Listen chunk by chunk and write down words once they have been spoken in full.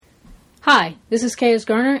Hi, this is K.S.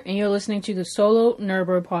 Garner, and you're listening to the Solo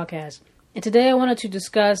Nerdbird podcast. And today I wanted to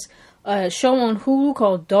discuss a show on Hulu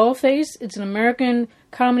called Dollface. It's an American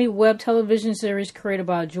comedy web television series created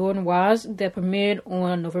by Jordan Wise that premiered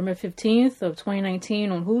on November 15th of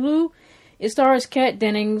 2019 on Hulu. It stars Kat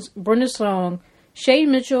Dennings, Brenda Song, Shay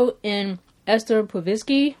Mitchell, and Esther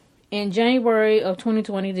Povitsky. In January of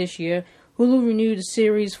 2020 this year, Hulu renewed the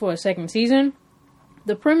series for a second season.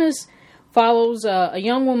 The premise follows a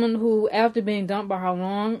young woman who, after being dumped by her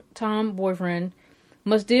long-time boyfriend,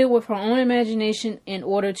 must deal with her own imagination in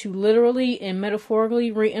order to literally and metaphorically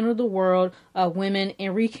re-enter the world of women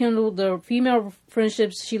and rekindle the female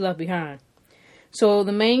friendships she left behind. So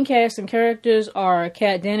the main cast and characters are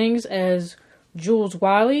Kat Dennings as Jules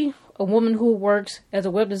Wiley, a woman who works as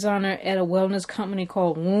a web designer at a wellness company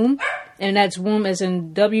called Woom, and that's Woom as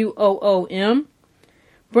in WOOM.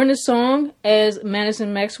 Brenda Song as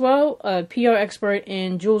Madison Maxwell, a PR expert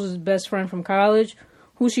and Jules' best friend from college,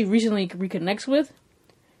 who she recently reconnects with.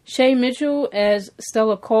 Shay Mitchell as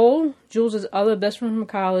Stella Cole, Jules' other best friend from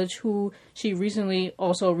college, who she recently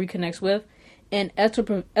also reconnects with. And Esther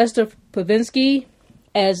Povitsky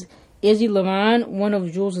as Izzy Levine, one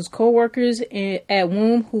of Jules' co-workers at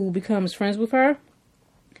Woom, who becomes friends with her.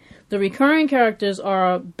 The recurring characters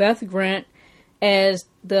are Beth Grant as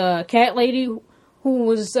the cat lady, who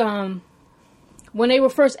was, when they were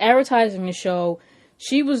first advertising the show,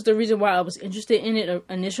 she was the reason why I was interested in it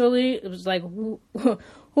initially. It was like,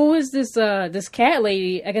 who is this cat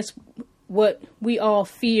lady? I guess what we all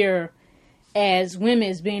fear as women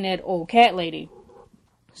is being that old cat lady.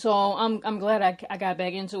 So I'm glad I got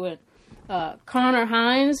back into it. Connor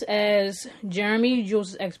Hines as Jeremy,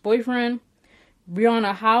 Jules' ex-boyfriend.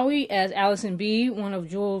 Brianna Howie as Allison B., one of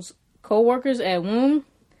Jules' co-workers at Woom.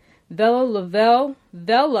 Vella Lavelle,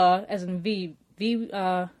 Vella as in V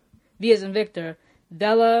as in Victor.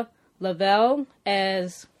 Vella Lavelle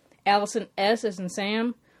as Allison S. as in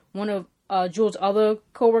Sam, one of Jules' other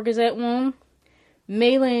co-workers at Woom.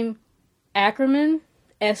 Maylene Ackerman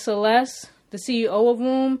as Celeste, the CEO of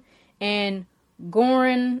Woom. And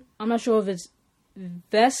Goran, I'm not sure if it's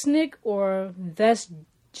Vesnik or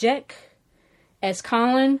Vesjek, as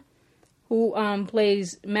Colin, who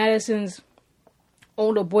plays Madison's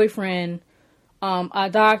older boyfriend, a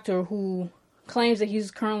doctor who claims that he's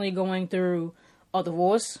currently going through a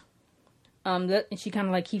divorce. And she kind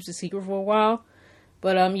of like keeps the secret for a while.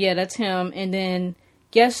 But yeah, that's him. And then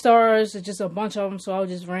guest stars, it's just a bunch of them, so I'll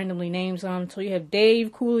just randomly name some. So you have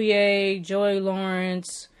Dave Coulier, Joey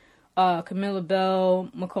Lawrence, Camilla Bell,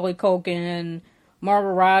 Macaulay Culkin, Margot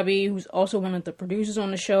Robbie, who's also one of the producers on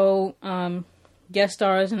the show. Guest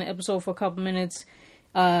stars in the episode for a couple minutes.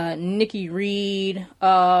 Nikki Reed,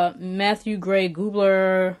 Matthew Gray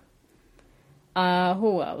Gubler,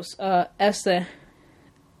 who else? Est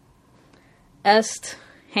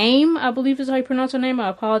Haim, I believe is how you pronounce her name. I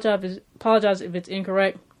apologize if it's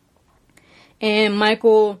incorrect. And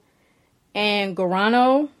Michael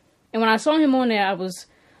Angarano. And when I saw him on there, I was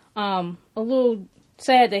a little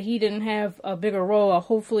sad that he didn't have a bigger role.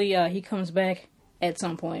 Hopefully he comes back at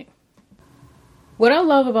some point. What I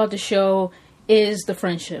love about the show is the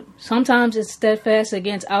friendship. Sometimes it's steadfast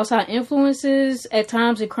against outside influences. At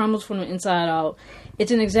times it crumbles from the inside out.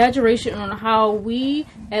 It's an exaggeration on how we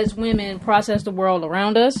as women process the world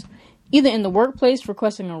around us, either in the workplace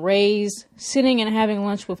requesting a raise, sitting and having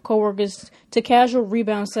lunch with coworkers, to casual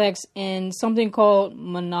rebound sex and something called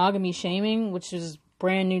monogamy shaming, which is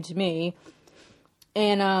brand new to me.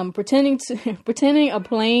 And pretending a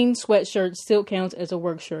plain sweatshirt still counts as a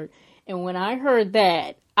work shirt. And when I heard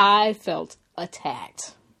that, I felt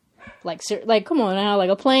attacked. Like come on now, like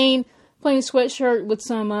a plain sweatshirt with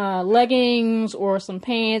some leggings or some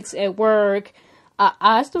pants at work.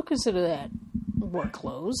 I still consider that work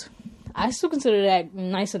clothes. I still consider that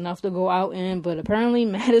nice enough to go out in, but apparently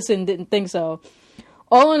Madison didn't think so.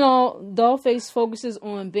 All in all, Dollface focuses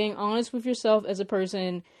on being honest with yourself as a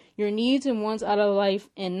person, your needs and wants out of life,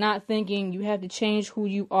 and not thinking you have to change who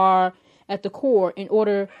you are at the core in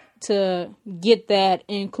order to get that,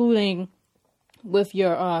 including with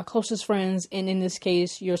your closest friends, and in this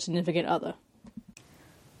case, your significant other.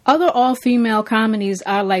 Other all-female comedies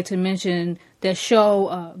I'd like to mention that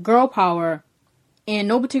show girl power in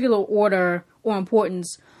no particular order or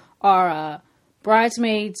importance are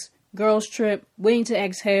Bridesmaids, Girls Trip, Waiting to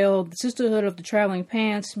Exhale, The Sisterhood of the Traveling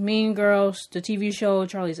Pants, Mean Girls, the TV show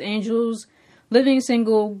Charlie's Angels, Living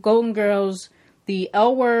Single, Golden Girls, The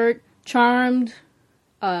L Word, Charmed,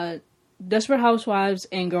 Desperate Housewives,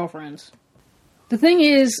 and Girlfriends. The thing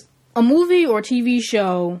is, a movie or TV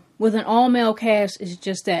show with an all-male cast is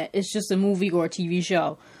just that. It's just a movie or a TV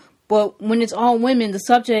show. But when it's all women, the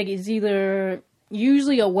subject is either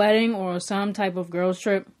usually a wedding or some type of girls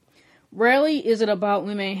trip. Rarely is it about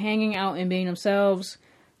women hanging out and being themselves.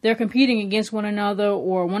 They're competing against one another,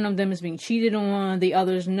 or one of them is being cheated on, the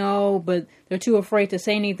others know, but they're too afraid to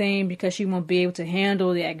say anything because she won't be able to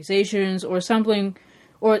handle the accusations or something,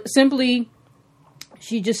 or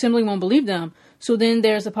she just simply won't believe them. So then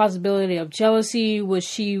there's the possibility of jealousy, which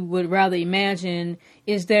she would rather imagine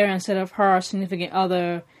is there instead of her significant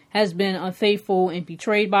other has been unfaithful and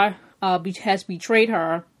has betrayed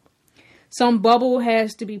her. Some bubble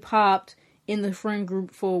has to be popped in the friend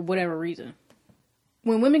group for whatever reason.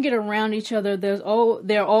 When women get around each other,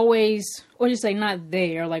 they're always, or just say not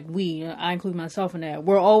there, like we, I include myself in that.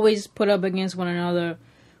 We're always put up against one another.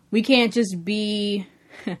 We can't just be,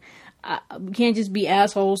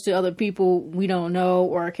 assholes to other people we don't know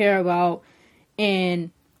or care about,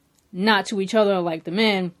 and not to each other like the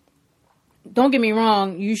men. Don't get me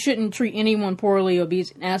wrong, you shouldn't treat anyone poorly or be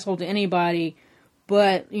an asshole to anybody.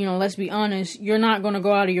 But, let's be honest, you're not going to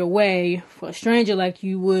go out of your way for a stranger like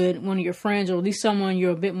you would one of your friends, or at least someone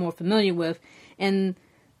you're a bit more familiar with. And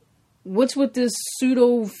what's with this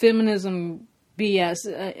pseudo-feminism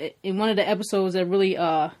BS? In one of the episodes that really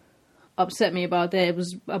upset me about that, it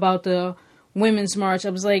was about the Women's March. I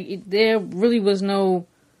was like, there really was no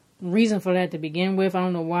reason for that to begin with. I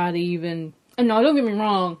don't know why they even... No, don't get me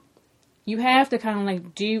wrong. You have to kind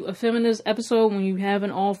of do a feminist episode when you have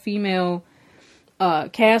an all-female...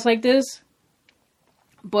 cast like this,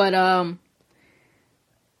 but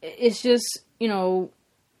it's just,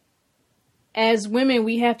 as women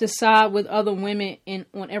we have to side with other women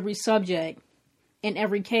on every subject, in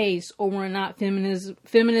every case, or we're not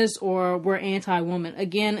feminists or we're anti-woman.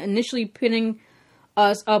 Again, initially pitting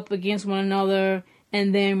us up against one another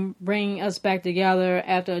and then bringing us back together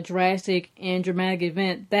after a drastic and dramatic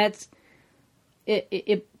event. That's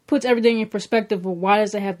it puts everything in perspective of why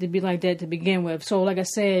does it have to be like that to begin with. So like I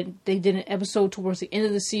said, they did an episode towards the end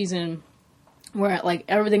of the season where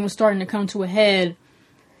everything was starting to come to a head,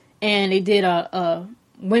 and they did a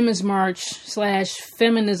Women's March /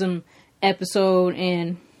 feminism episode,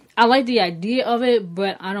 and I like the idea of it,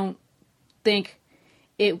 but I don't think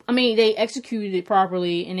they executed it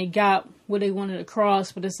properly and they got what they wanted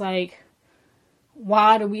across, but it's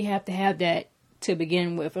why do we have to have that to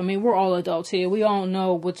begin with? We're all adults here. We all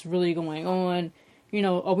know what's really going on.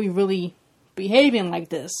 Are we really behaving like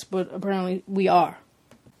this? But apparently we are.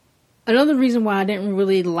 Another reason why I didn't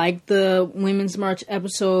really like the Women's March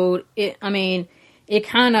episode, it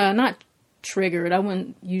kind of, not triggered, I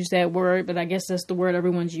wouldn't use that word, but I guess that's the word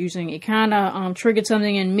everyone's using. It kind of triggered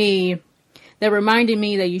something in me that reminded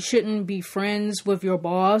me that you shouldn't be friends with your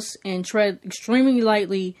boss and tread extremely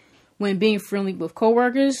lightly when being friendly with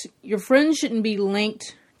coworkers. Your friends shouldn't be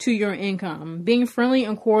linked to your income. Being friendly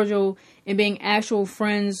and cordial and being actual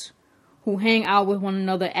friends who hang out with one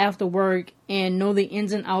another after work and know the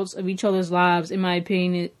ins and outs of each other's lives, in my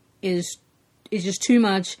opinion, is just too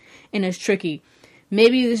much and it's tricky.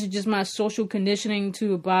 Maybe this is just my social conditioning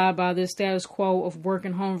to abide by the status quo of work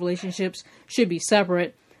and home relationships should be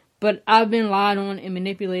separate. But I've been lied on and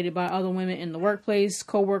manipulated by other women in the workplace,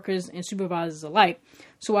 coworkers, and supervisors alike.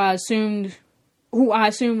 So I assumed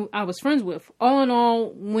I was friends with. All in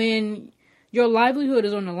all, when your livelihood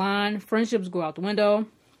is on the line, friendships go out the window.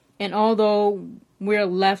 And although we're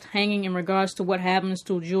left hanging in regards to what happens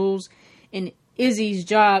to Jules and Izzy's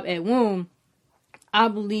job at Womb, I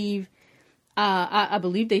believe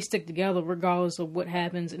they stick together regardless of what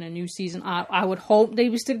happens in a new season. I would hope they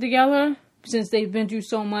would stick together, since they've been through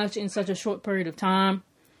so much in such a short period of time.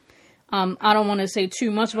 I don't want to say too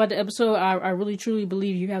much about the episode. I really truly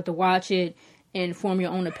believe you have to watch it and form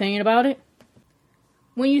your own opinion about it.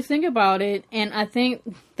 When you think about it, and I think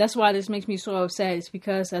that's why this makes me so upset, is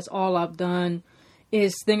because that's all I've done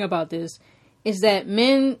is think about this, is that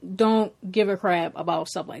men don't give a crap about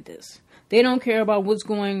stuff like this. They don't care about what's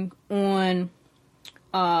going on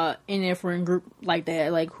in their friend group like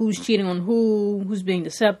that, like who's cheating on who's being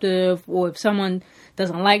deceptive, or if someone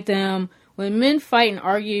doesn't like them. When men fight and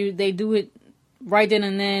argue, they do it right then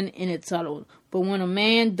and then, and it's settled. But when a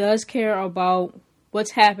man does care about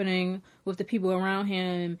what's happening with the people around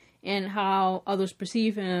him and how others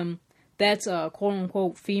perceive him, that's a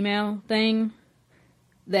quote-unquote female thing.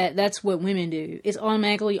 That's what women do. It's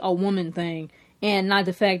automatically a woman thing, and not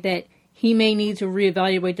the fact that he may need to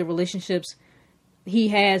reevaluate the relationships he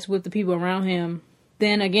has with the people around him.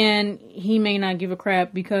 Then again, he may not give a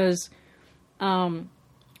crap because men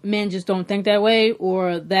just don't think that way,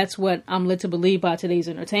 or that's what I'm led to believe by today's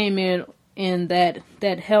entertainment and that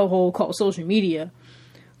hellhole called social media.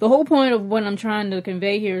 The whole point of what I'm trying to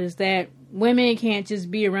convey here is that women can't just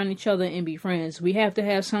be around each other and be friends. We have to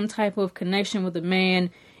have some type of connection with a man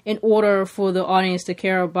in order for the audience to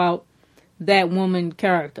care about that woman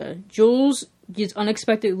character. Jules gets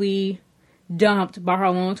unexpectedly dumped by her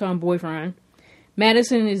longtime boyfriend.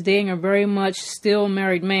 Madison is dating a very much still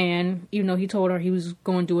married man, even though he told her he was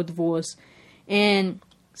going to do a divorce. And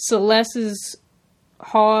Celeste's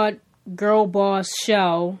hard girl boss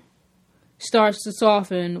shell starts to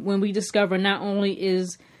soften when we discover not only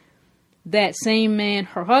is that same man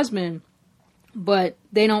her husband, but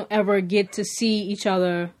they don't ever get to see each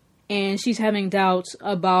other, and she's having doubts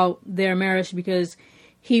about their marriage because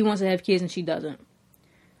he wants to have kids and she doesn't.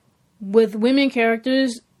 With women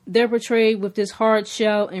characters, they're portrayed with this hard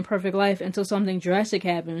shell and perfect life until something drastic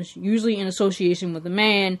happens, usually in association with a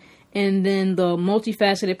man, and then the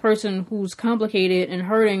multifaceted person who's complicated and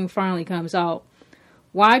hurting finally comes out.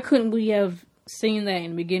 Why couldn't we have seen that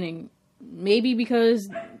in the beginning? Maybe because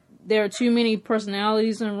there are too many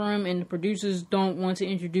personalities in the room and the producers don't want to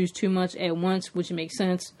introduce too much at once, which makes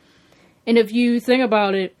sense. And if you think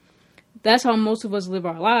about it, that's how most of us live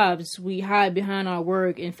our lives. We hide behind our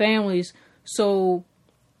work and families, so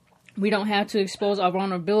we don't have to expose our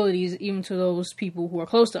vulnerabilities even to those people who are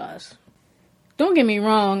close to us. Don't get me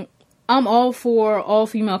wrong, I'm all for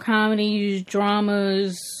all-female comedies,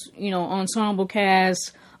 dramas, ensemble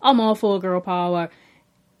casts. I'm all for girl power.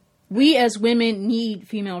 We as women need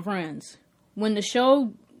female friends. When the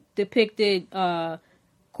show depicted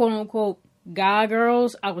quote-unquote guy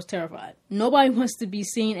girls, I was terrified. Nobody wants to be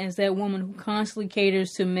seen as that woman who constantly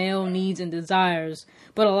caters to male needs and desires.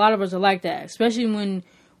 But a lot of us are like that, especially when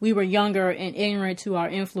we were younger and ignorant to our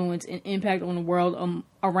influence and impact on the world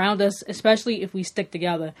around us, especially if we stick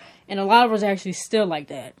together. And a lot of us are actually still like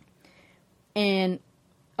that. And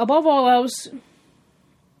above all else,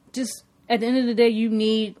 just at the end of the day, you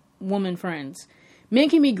need woman friends. Men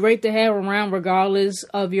can be great to have around regardless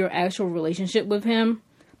of your actual relationship with him.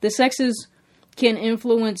 Both sexes, can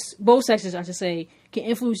influence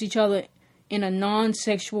each other in a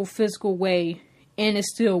non-sexual physical way, and it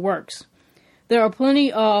still works. There are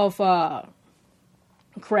plenty of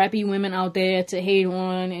crappy women out there to hate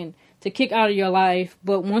on and to kick out of your life,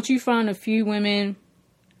 but once you find a few women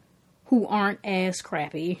who aren't as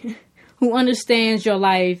crappy, who understands your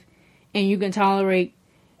life and you can tolerate,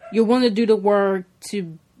 you're willing to do the work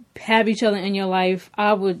to have each other in your life,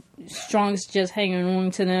 I would strongly suggest hanging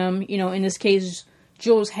on to them. In this case,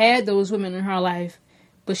 Jules had those women in her life,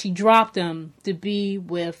 but she dropped them to be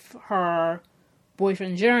with her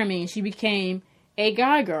boyfriend Jeremy, and she became a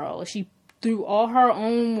guy girl. She threw all her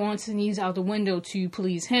own wants and needs out the window to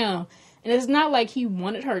please him. And it's not like he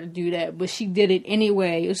wanted her to do that, but she did it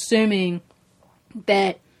anyway, assuming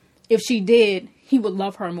that if she did, he would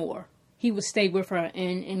love her more. He would stay with her,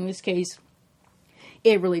 and in this case,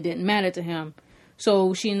 it really didn't matter to him.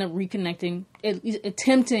 So she ended up reconnecting, at least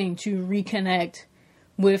attempting to reconnect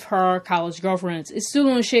with her college girlfriends. It's still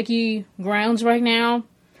on shaky grounds right now,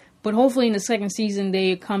 but hopefully in the second season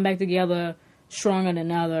they come back together stronger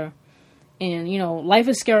than ever. And, life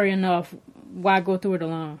is scary enough. Why go through it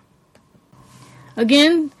alone?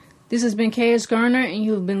 Again, this has been K.S. Garner, and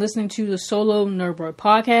you have been listening to the Solo Nerdbird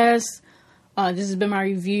podcast. This has been my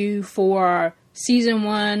review for Season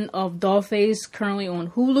 1 of Dollface, currently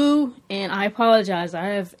on Hulu. And I apologize. I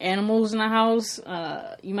have animals in the house.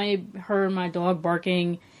 You might have heard my dog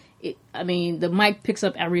barking. The mic picks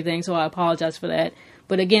up everything, so I apologize for that.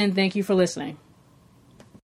 But again, thank you for listening.